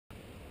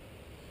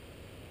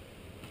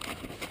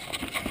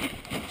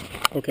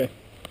Okay,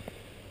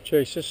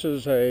 Chase, this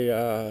is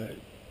a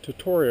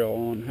tutorial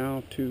on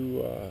how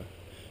to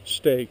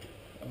stake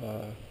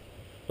a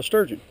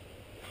sturgeon.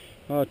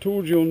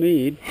 Tools you'll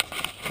need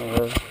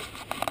are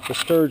the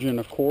sturgeon,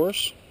 of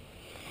course,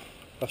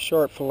 a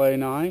sharp fillet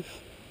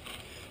knife,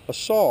 a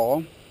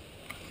saw,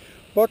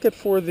 bucket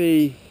for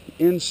the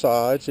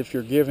insides if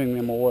you're giving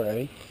them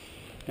away,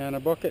 and a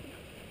bucket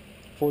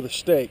for the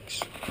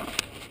stakes.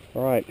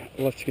 Alright,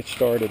 let's get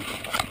started.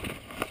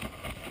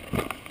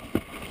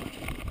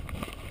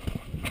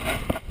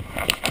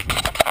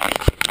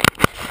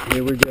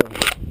 Here we go.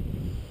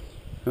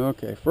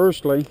 Okay,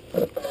 firstly,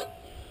 I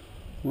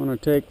want to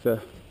take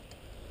the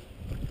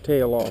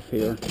tail off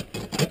here.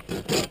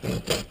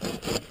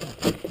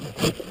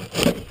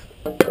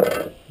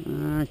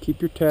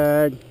 Keep your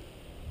tag,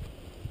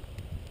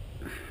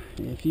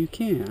 if you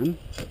can,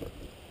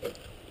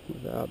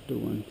 without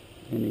doing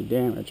any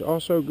damage.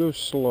 Also, go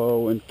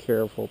slow and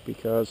careful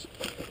because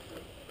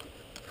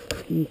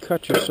you can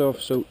cut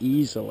yourself so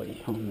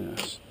easily on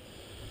this.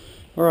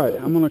 Alright,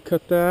 I'm going to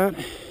cut that.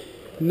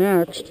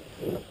 Next,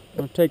 I'm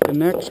going to take the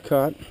next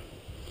cut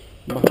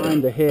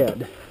behind the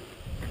head.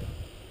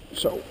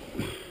 So,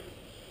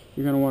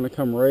 you're going to want to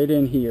come right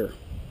in here.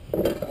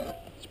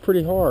 It's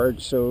pretty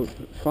hard, so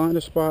find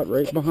a spot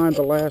right behind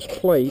the last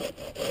plate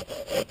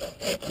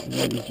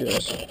and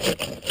just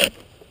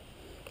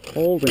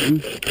hold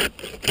him.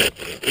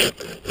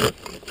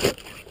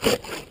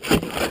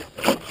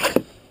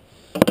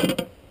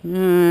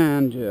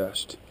 And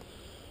just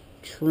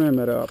trim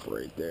it up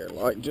right there,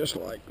 just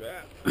like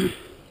that.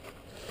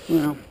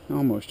 Well,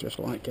 almost just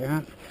like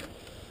that.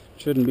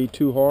 Shouldn't be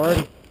too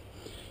hard.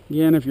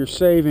 Again, if you're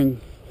saving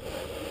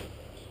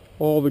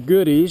all the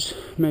goodies,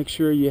 make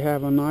sure you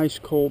have a nice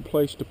cold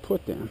place to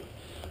put them.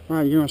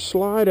 Alright, you're going to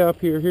slide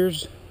up here.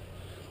 Here's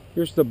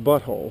the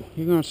butthole.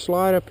 You're going to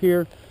slide up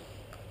here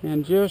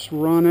and just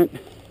run it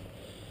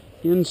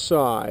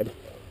inside.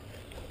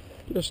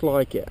 Just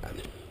like that.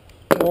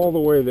 All the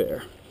way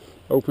there.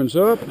 Opens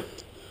up.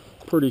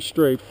 Pretty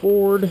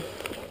straightforward.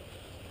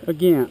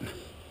 Again,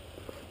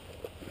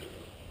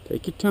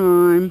 take your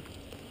time.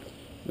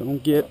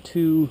 Don't get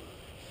too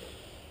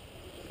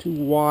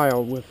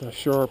wild with a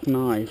sharp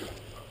knife.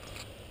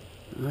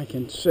 I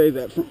can say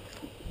that from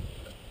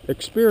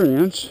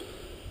experience.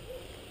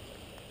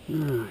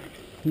 Alright,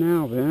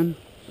 now then,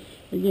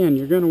 again,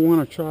 you're going to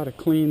want to try to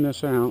clean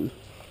this out.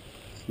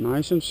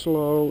 Nice and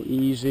slow,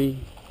 easy.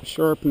 A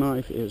sharp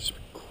knife is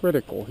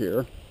critical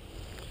here.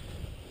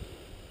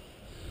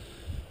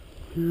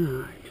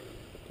 Alright.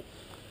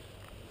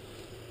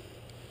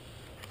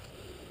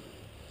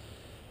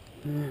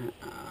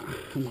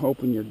 I'm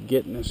hoping you're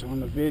getting this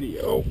on the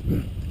video.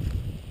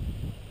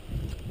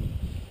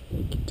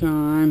 Take your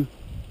time,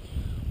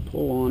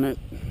 pull on it.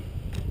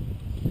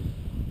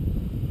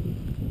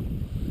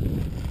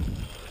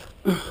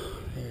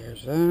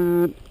 There's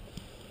that.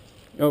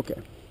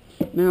 Okay,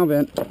 now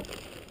then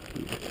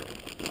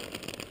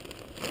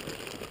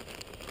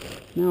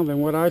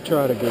what I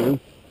try to do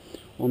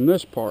on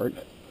this part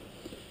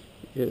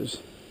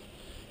is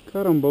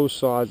cut on both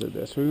sides of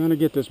this. We're going to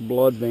get this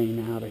blood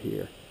vein out of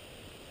here.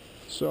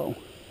 So,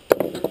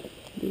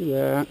 do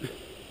that.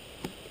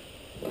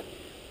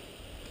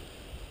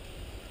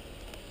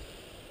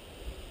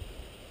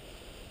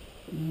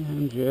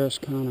 And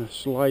just kind of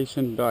slice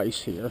and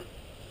dice here.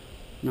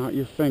 Not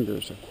your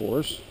fingers, of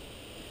course.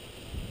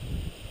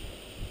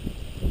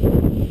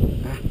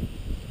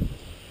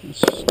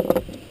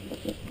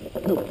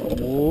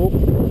 Whoa.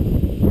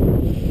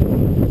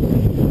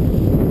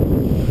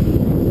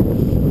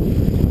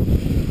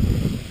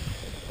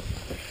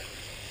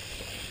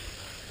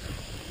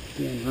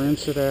 Again,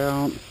 rinse it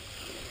out.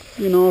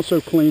 You can also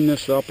clean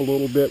this up a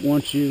little bit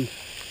once you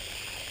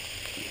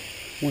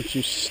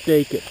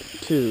stake it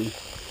too.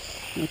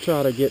 I'll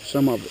try to get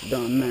some of it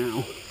done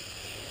now.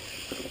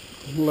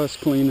 Less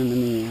cleaning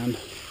in the end.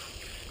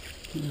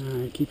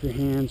 Alright, keep your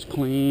hands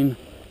clean.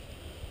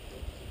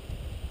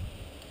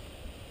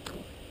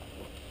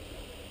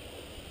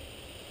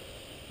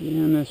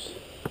 And this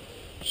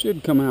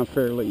should come out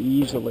fairly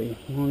easily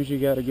as long as you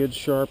got a good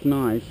sharp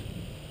knife.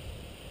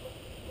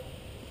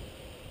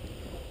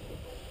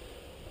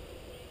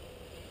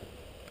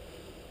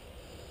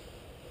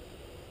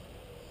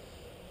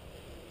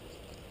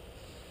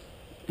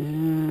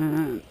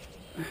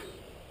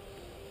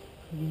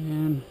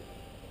 And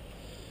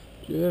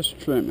just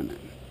trimming it.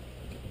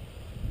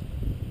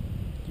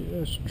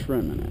 Just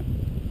trimming it.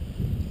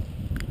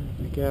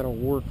 I think that'll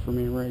work for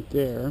me right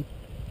there.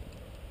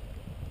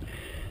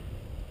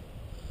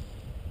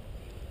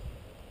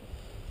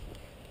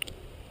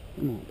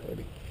 Come on,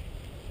 baby.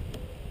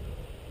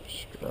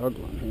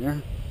 Struggling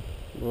here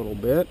a little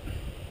bit.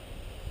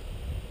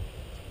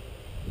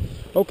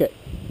 Okay,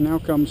 now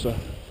comes the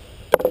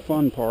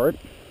fun part.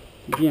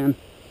 Again,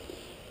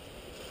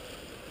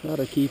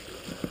 gotta keep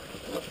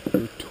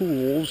your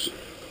tools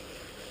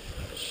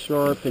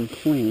sharp and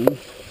clean.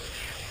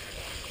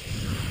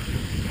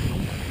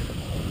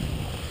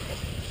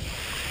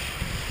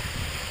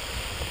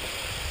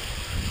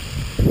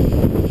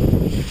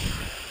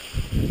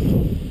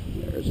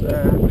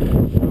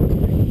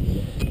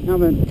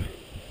 then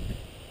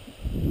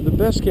the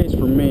best case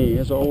for me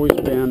has always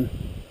been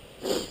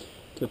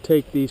to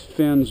take these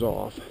fins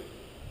off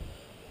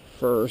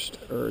first,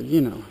 or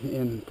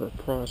in the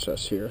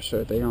process here,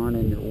 so they aren't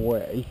in your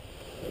way.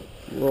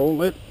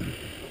 Roll it,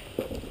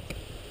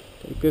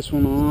 take this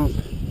one off,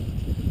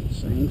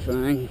 same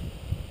thing,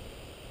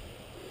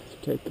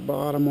 take the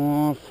bottom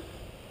off,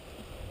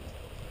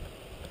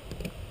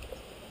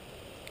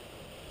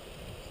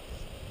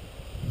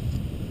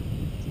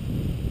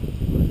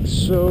 like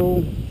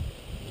so,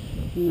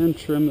 and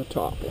trim the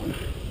top one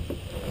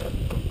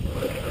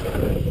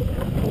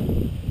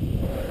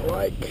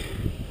like.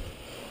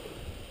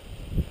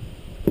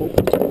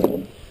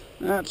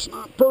 That's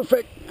not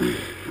perfect.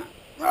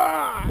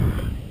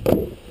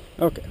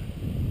 Okay.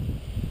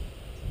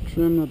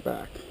 Trim the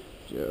back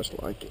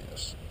just like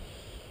this.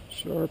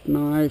 Sharp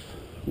knife.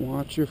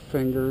 Watch your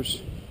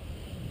fingers,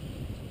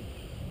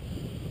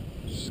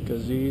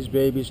 because these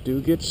babies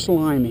do get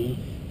slimy.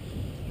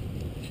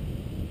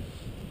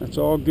 That's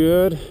all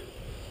good.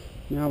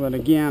 Now then,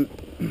 again,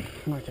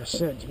 like I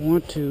said, you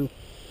want to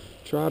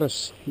try to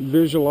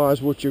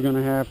visualize what you're going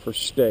to have for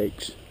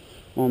steaks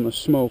on the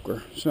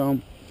smoker. So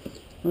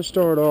let's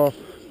start off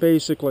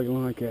basically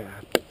like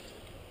that.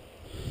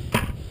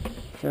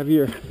 Have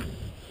your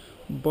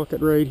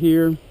bucket right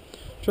here.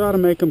 Try to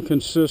make them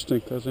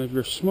consistent, because if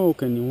you're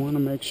smoking, you want to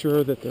make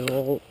sure that they're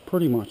all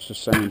pretty much the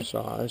same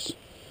size.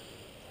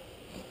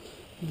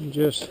 And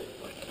just,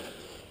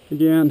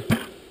 again,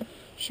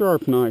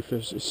 sharp knife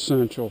is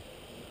essential,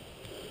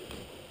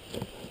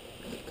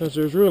 because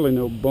there's really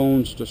no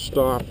bones to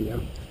stop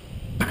you.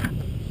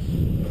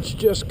 It's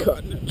just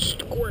cutting it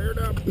squared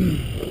up.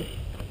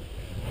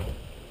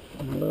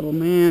 My little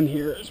man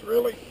here is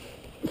really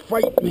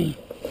fighting me.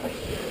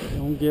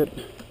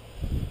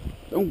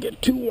 Don't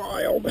get too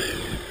wild.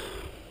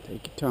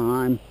 Take your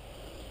time.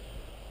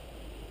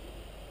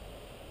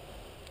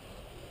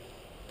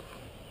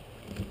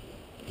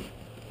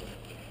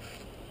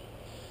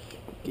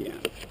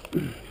 Again,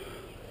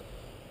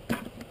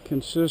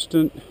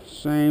 consistent,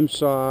 same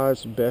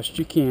size, best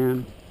you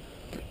can.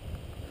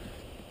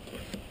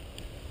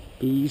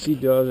 Easy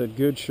does it.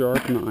 Good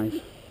sharp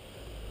knife.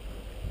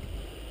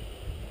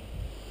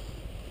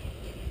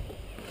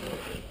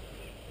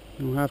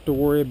 You don't have to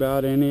worry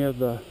about any of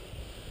the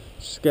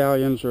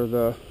scallions or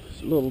the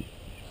little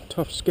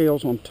tough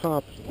scales on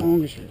top, as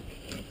long as you're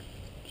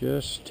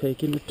just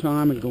taking your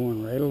time and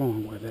going right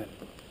along with it.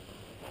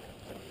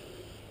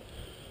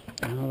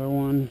 Another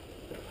one.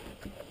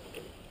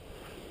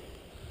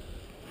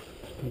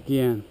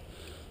 Again,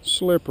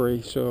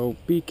 slippery, so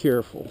be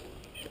careful.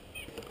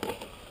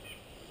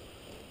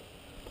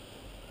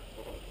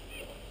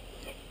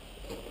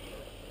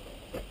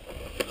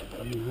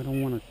 I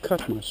don't want to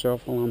cut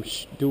myself while I'm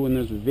doing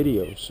this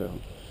video, so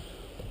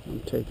I'm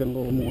taking a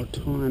little more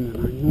time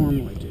than I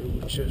normally do,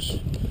 which is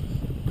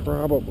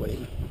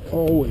probably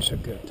always a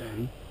good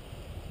thing.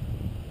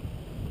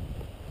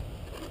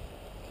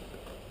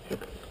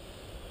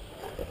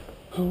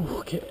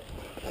 Okay,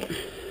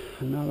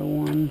 another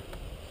one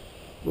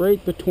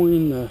right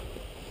between the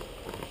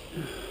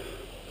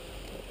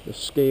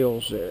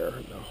scales there,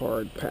 the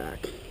hard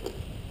pack.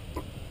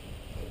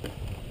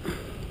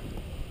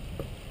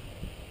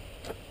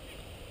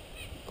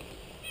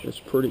 It's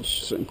pretty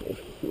simple,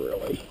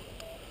 really.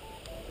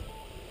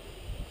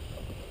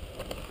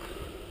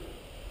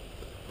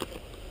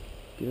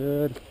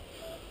 Good.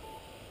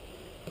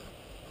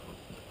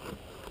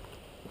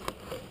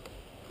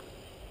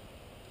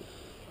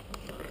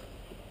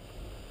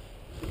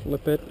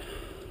 Flip it.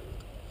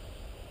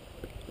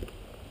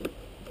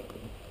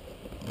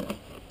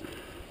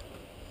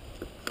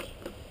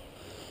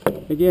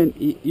 Again,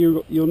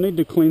 you'll need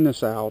to clean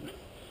this out,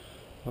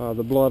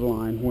 the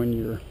bloodline, when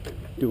you're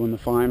doing the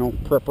final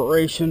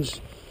preparations.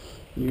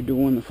 You're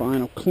doing the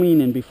final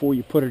cleaning before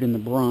you put it in the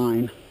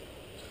brine.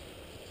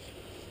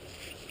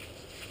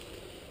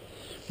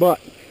 But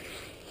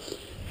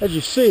as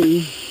you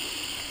see,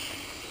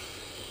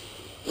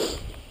 it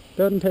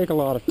doesn't take a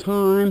lot of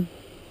time,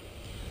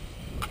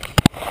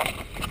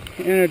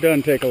 and it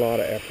doesn't take a lot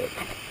of effort.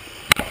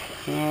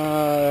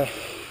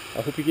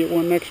 I hope you get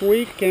one next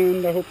week,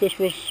 and I hope this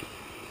was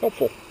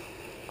helpful.